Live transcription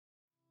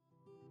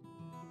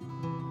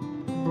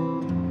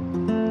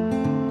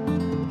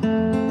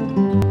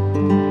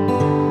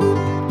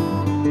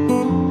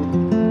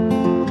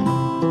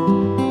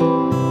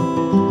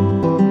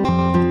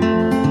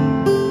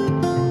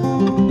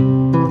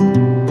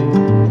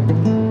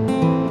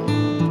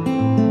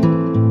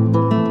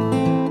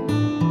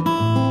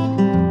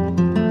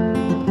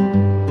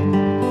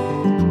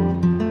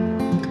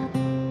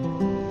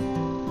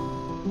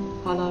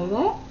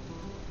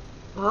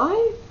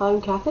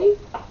I'm Kathy.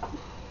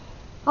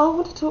 I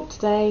want to talk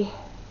today,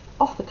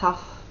 off the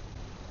cuff,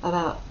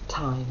 about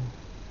time.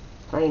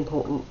 Very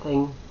important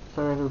thing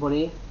for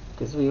everybody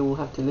because we all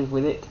have to live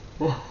with it.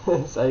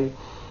 So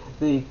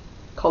the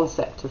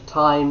concept of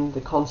time,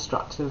 the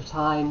construct of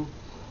time,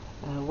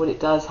 what it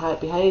does, how it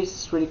behaves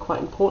is really quite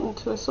important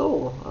to us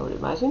all, I would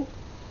imagine.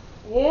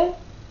 Yeah.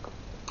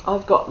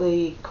 I've got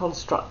the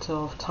construct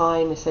of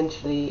time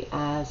essentially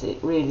as it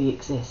really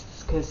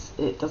exists, because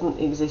it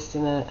doesn't exist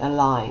in a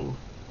line.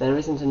 There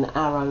isn't an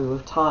arrow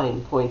of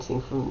time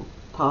pointing from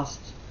past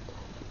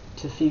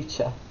to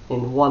future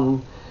in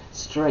one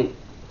straight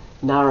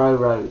narrow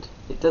road.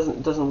 It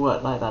doesn't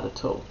work like that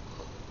at all.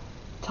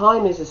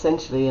 Time is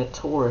essentially a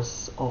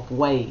torus of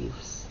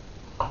waves.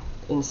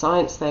 In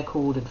science they're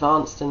called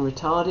advanced and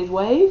retarded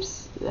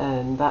waves,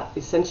 and that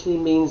essentially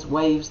means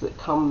waves that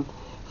come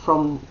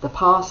from the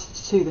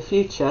past to the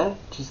future,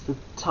 which is the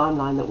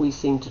timeline that we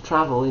seem to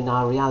travel in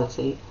our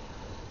reality,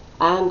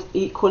 and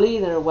equally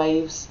there are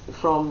waves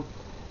from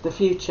the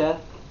future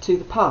to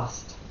the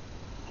past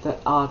that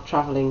are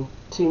travelling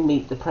to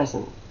meet the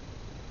present.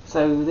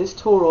 So this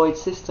toroid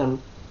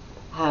system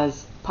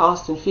has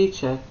past and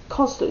future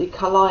constantly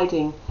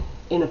colliding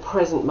in a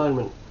present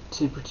moment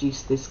to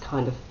produce this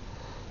kind of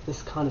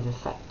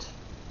effect,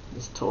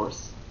 this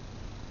torus.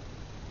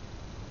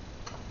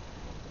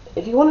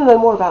 If you want to know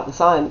more about the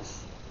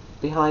science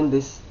behind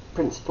this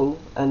principle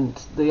and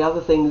the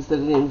other things that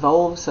it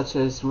involves, such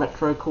as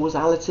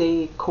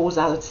retrocausality,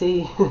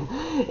 causality,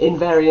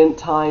 invariant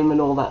time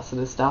and all that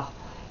sort of stuff,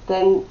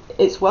 then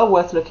it's well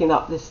worth looking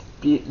up this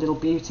little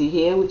beauty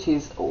here, which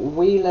is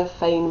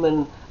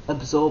Wheeler-Feynman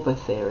absorber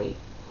theory.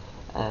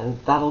 And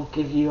that'll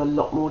give you a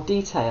lot more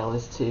detail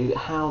as to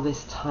how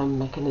this time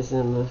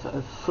mechanism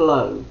of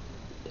flow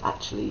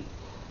actually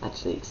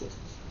exists.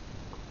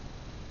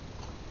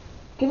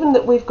 Given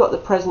that we've got the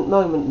present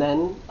moment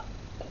then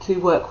to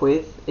work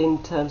with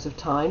in terms of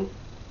time,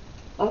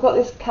 I've got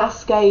this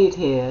cascade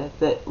here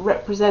that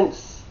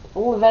represents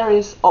all the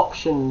various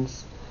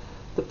options,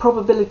 the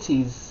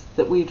probabilities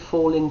that we'd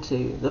fall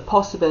into, the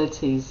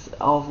possibilities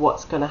of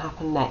what's going to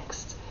happen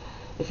next.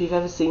 If you've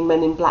ever seen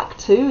Men in Black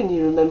 2 and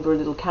you remember a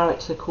little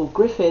character called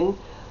Griffin,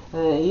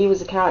 he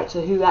was a character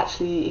who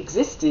actually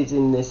existed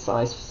in this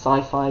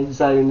sci-fi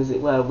zone, as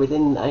it were,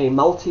 within a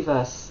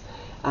multiverse.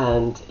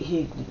 And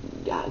he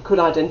could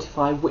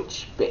identify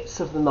which bits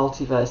of the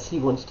multiverse he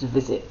wanted to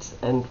visit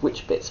and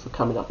which bits were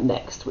coming up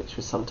next, which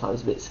was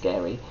sometimes a bit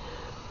scary.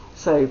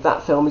 So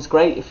that film is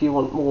great if you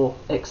want more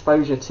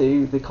exposure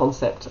to the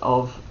concept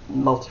of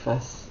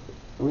multiverse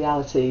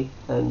reality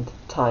and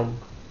time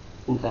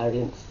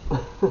invariance.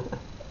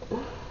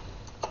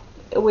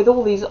 With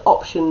all these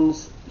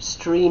options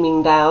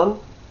streaming down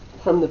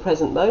from the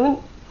present moment,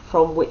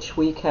 from which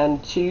we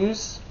can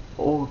choose,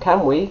 or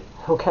can we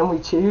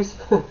choose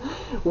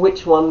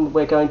which one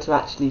we're going to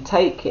actually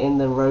take in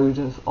the road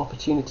of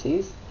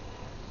opportunities.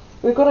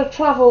 We've got to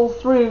travel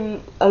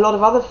through a lot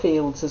of other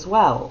fields as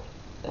well.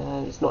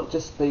 It's not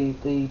just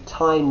the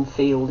time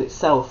field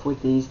itself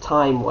with these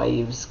time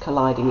waves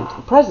colliding into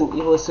the present.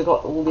 You've also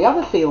got all the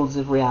other fields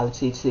of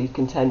reality to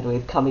contend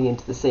with coming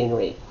into the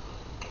scenery.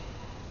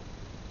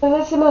 So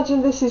let's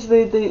imagine this is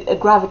a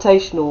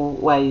gravitational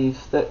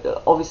wave that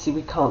obviously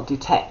we can't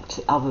detect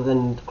other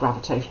than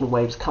gravitational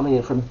waves coming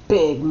in from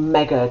big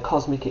mega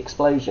cosmic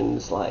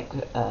explosions like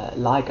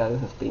LIGO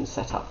have been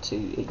set up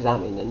to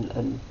examine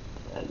and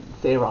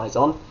theorize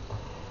on.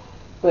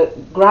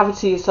 But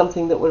gravity is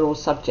something that we're all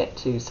subject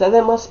to, so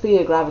there must be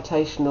a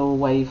gravitational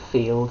wave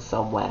field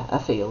somewhere, a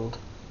field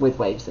with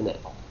waves in it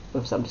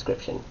of some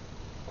description.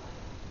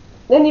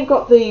 Then you've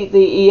got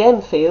the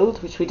EM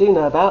field, which we do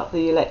know about,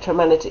 the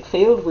electromagnetic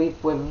field.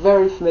 We're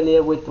very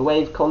familiar with the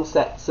wave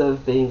concepts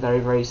of being very,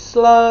 very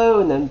slow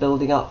and then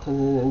building up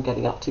and then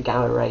getting up to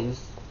gamma rays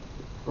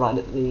right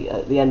at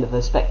the end of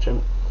the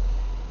spectrum.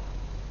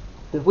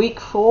 The weak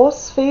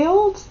force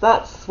field,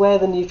 that's where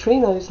the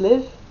neutrinos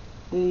live.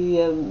 The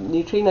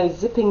neutrinos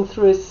zipping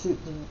through us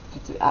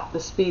at the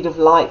speed of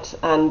light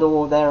and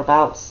or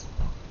thereabouts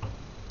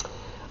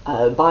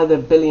by the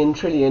billion,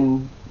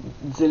 trillion,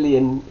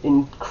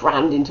 zillion,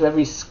 crammed into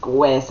every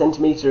square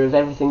centimetre of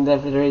everything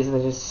that there is.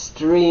 They're just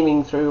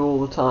streaming through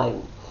all the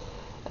time.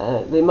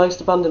 The most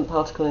abundant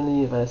particle in the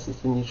universe is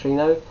the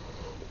neutrino,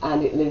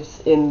 and it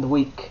lives in the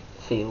weak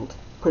field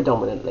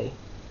predominantly.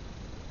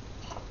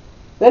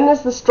 Then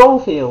there's the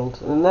strong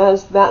field, and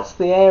that's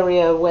the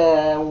area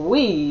where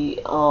we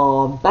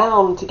are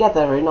bound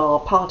together in our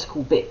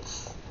particle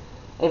bits.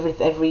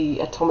 Every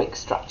atomic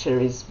structure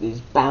is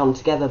bound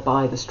together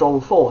by the strong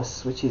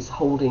force, which is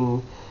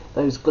holding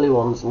those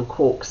gluons and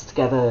quarks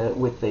together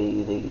with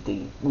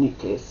the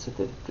nucleus, with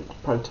the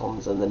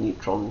protons and the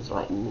neutrons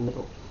right in the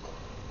middle.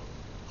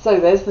 So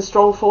there's the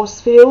strong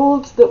force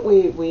field that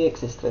we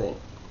exist within.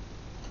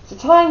 So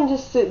time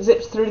just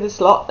zips through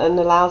this lot and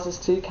allows us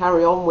to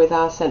carry on with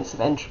our sense of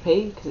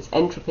entropy, because it's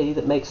entropy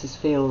that makes us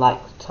feel like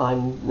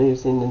time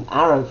moves in an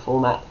arrow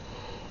format.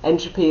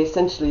 Entropy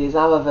essentially is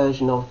our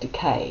version of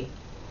decay.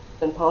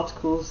 When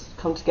particles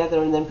come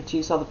together and then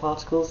produce other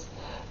particles,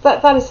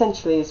 that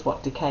essentially is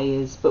what decay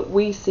is, but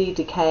we see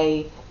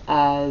decay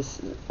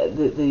as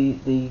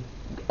the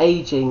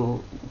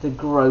aging, the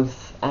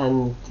growth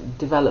and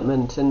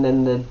development, and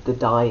then the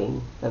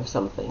dying of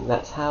something.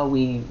 That's how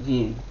we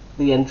view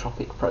the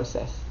entropic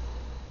process.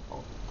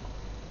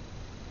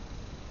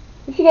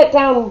 If you get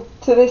down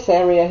to this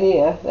area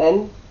here,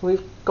 then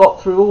we've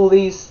got through all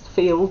these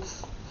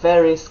fields,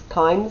 various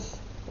kinds,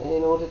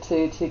 in order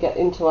to get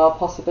into our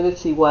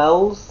possibility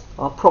wells,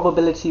 our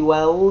probability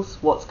wells,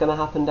 what's going to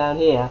happen down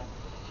here.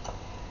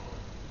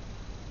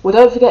 Well,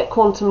 don't forget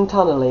quantum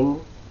tunneling.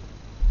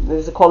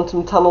 There's a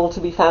quantum tunnel to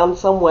be found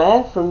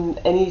somewhere from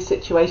any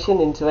situation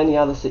into any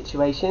other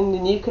situation,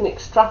 and you can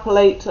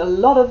extrapolate a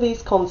lot of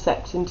these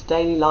concepts into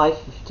daily life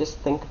if you just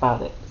think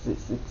about it. It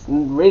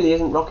really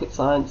isn't rocket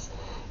science.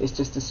 It's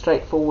just a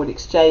straightforward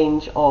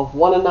exchange of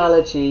one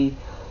analogy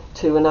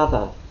to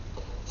another.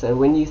 So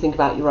when you think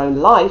about your own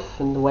life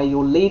and the way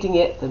you're leading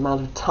it, the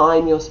amount of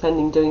time you're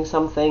spending doing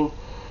something,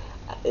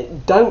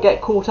 don't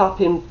get caught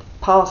up in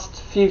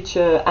past,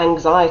 future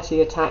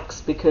anxiety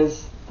attacks,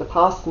 because the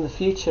past and the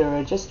future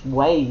are just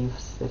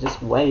waves. They're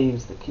just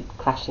waves that keep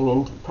crashing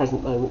into the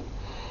present moment.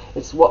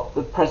 It's what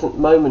the present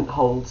moment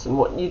holds and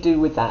what you do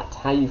with that,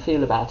 how you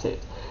feel about it,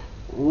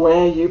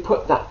 where you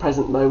put that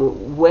present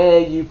moment, where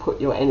you put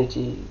your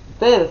energy.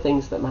 They're the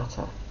things that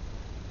matter.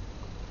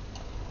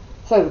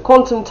 So the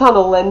quantum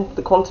tunnel, then,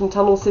 the quantum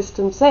tunnel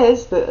system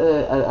says that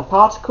a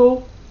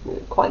particle,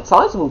 quite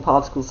sizable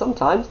particle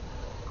sometimes,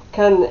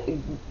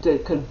 can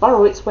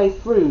burrow its way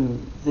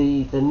through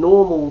the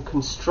normal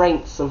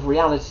constraints of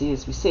reality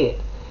as we see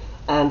it,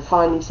 and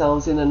find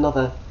themselves in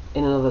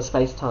another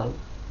space-time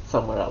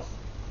somewhere else.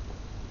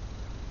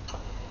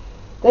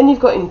 Then you've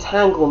got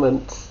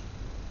entanglement,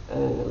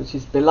 which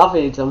is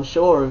beloved, I'm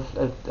sure,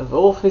 of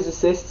all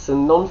physicists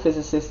and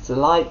non-physicists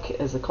alike,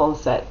 as a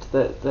concept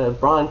that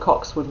Brian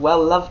Cox would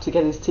well love to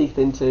get his teeth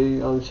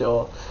into, I'm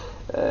sure.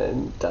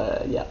 And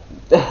yeah,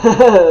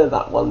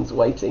 that one's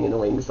waiting in the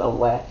wings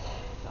somewhere.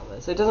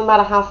 So it doesn't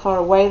matter how far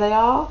away they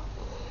are,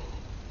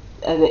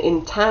 an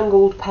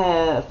entangled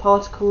pair of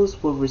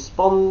particles will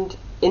respond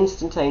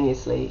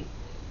instantaneously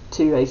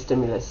to a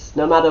stimulus,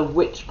 no matter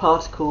which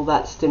particle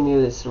that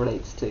stimulus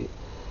relates to.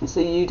 So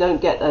you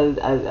don't get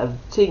a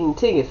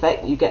ting-ting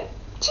effect, you get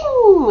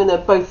ching when they're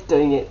both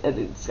doing it at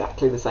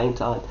exactly the same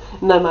time,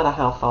 no matter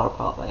how far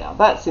apart they are.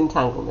 That's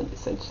entanglement,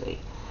 essentially,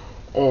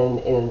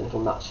 in a little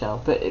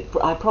nutshell. But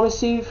I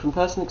promise you, from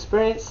personal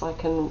experience, I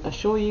can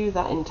assure you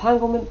that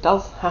entanglement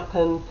does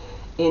happen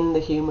in the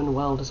human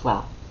world as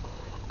well.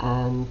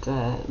 And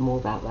more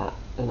about that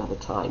another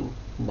time,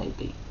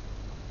 maybe.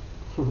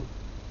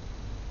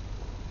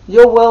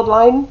 Your world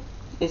line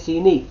is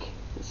unique.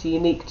 It's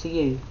unique to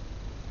you.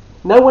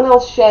 No one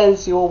else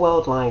shares your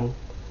world line.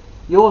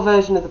 Your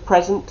version of the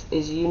present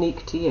is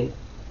unique to you.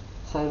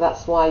 So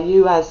that's why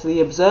you, as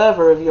the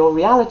observer of your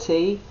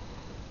reality,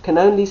 can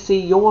only see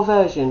your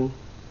version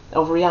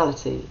of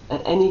reality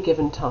at any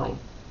given time.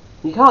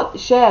 You can't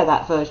share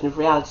that version of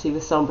reality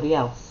with somebody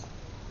else,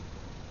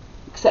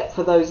 except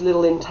for those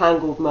little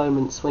entangled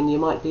moments when you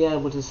might be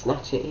able to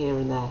snatch it here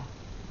and there.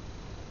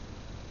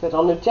 But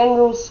on a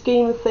general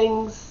scheme of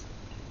things,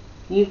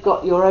 you've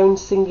got your own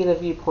singular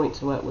viewpoint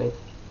to work with.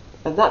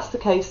 And that's the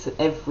case at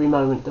every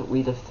moment that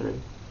we live through.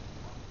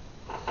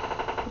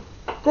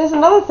 There's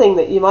another thing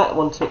that you might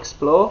want to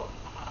explore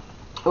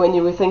when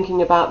you were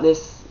thinking about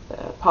this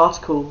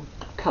particle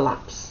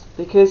collapse,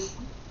 because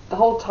the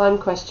whole time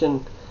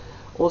question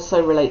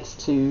also relates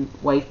to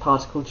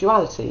wave-particle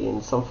duality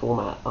in some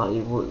format,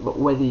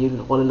 whether you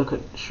want to look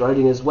at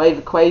Schrodinger's wave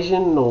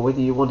equation, or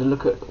whether you want to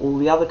look at all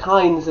the other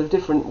kinds of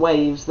different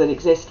waves that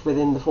exist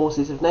within the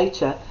forces of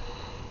nature.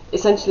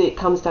 Essentially it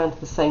comes down to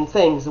the same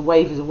thing. A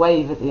wave is a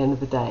wave at the end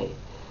of the day.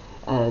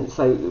 And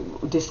so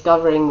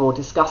discovering or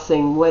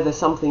discussing whether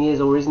something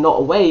is or is not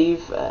a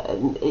wave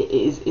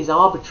is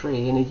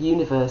arbitrary in a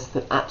universe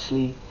that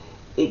actually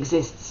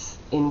exists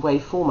in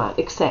wave format,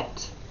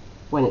 except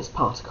when it's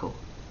particle.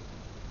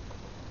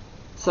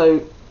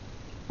 So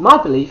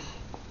my belief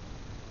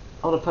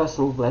on a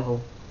personal level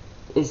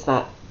is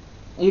that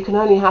you can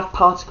only have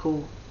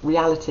particle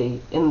reality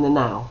in the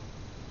now,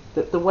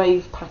 that the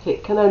wave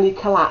packet can only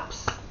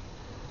collapse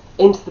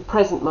into the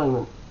present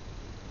moment.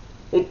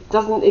 It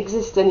doesn't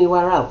exist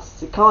anywhere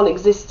else. It can't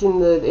exist in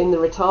the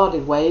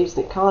retarded waves,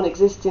 and it can't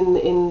exist in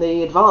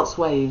the advanced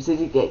waves.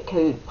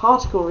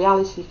 Particle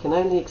reality can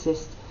only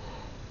exist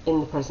in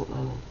the present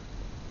moment.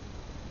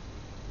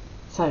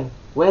 So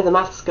where the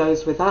maths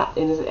goes with that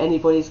is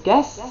anybody's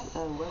guess. Yes.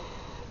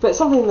 But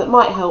something that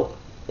might help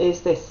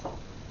is this: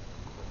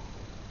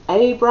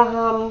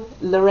 Abraham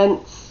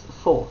Lorentz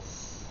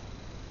force.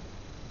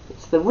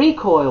 It's the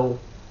recoil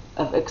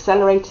of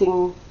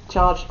accelerating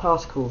charged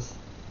particles,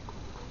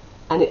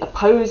 and it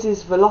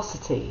opposes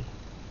velocity,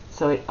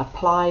 so it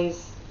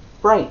applies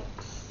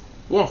brakes.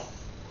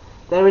 Yes,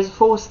 there is a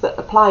force that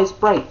applies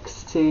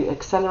brakes to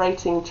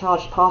accelerating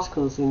charged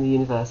particles in the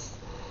universe,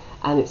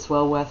 and it's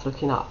well worth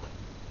looking up.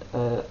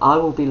 I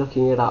will be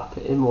looking it up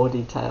in more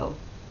detail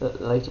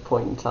at a later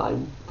point in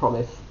time,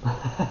 promise.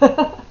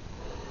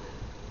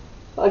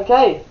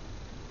 Okay,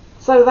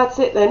 so that's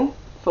it then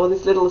for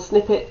this little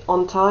snippet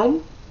on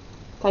time.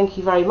 Thank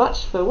you very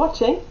much for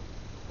watching,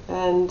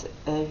 and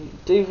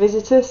do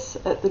visit us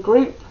at the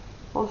group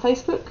on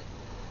Facebook.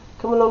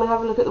 Come along and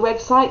have a look at the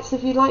websites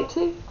if you'd like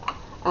to,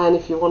 and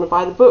if you want to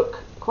buy the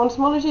book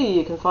Quantumology,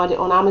 you can find it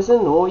on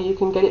Amazon, or you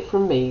can get it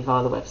from me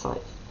via the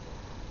websites.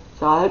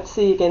 So I hope to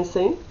see you again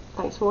soon.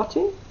 Thanks for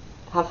watching.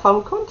 Have fun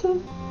with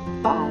quantum.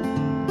 Bye.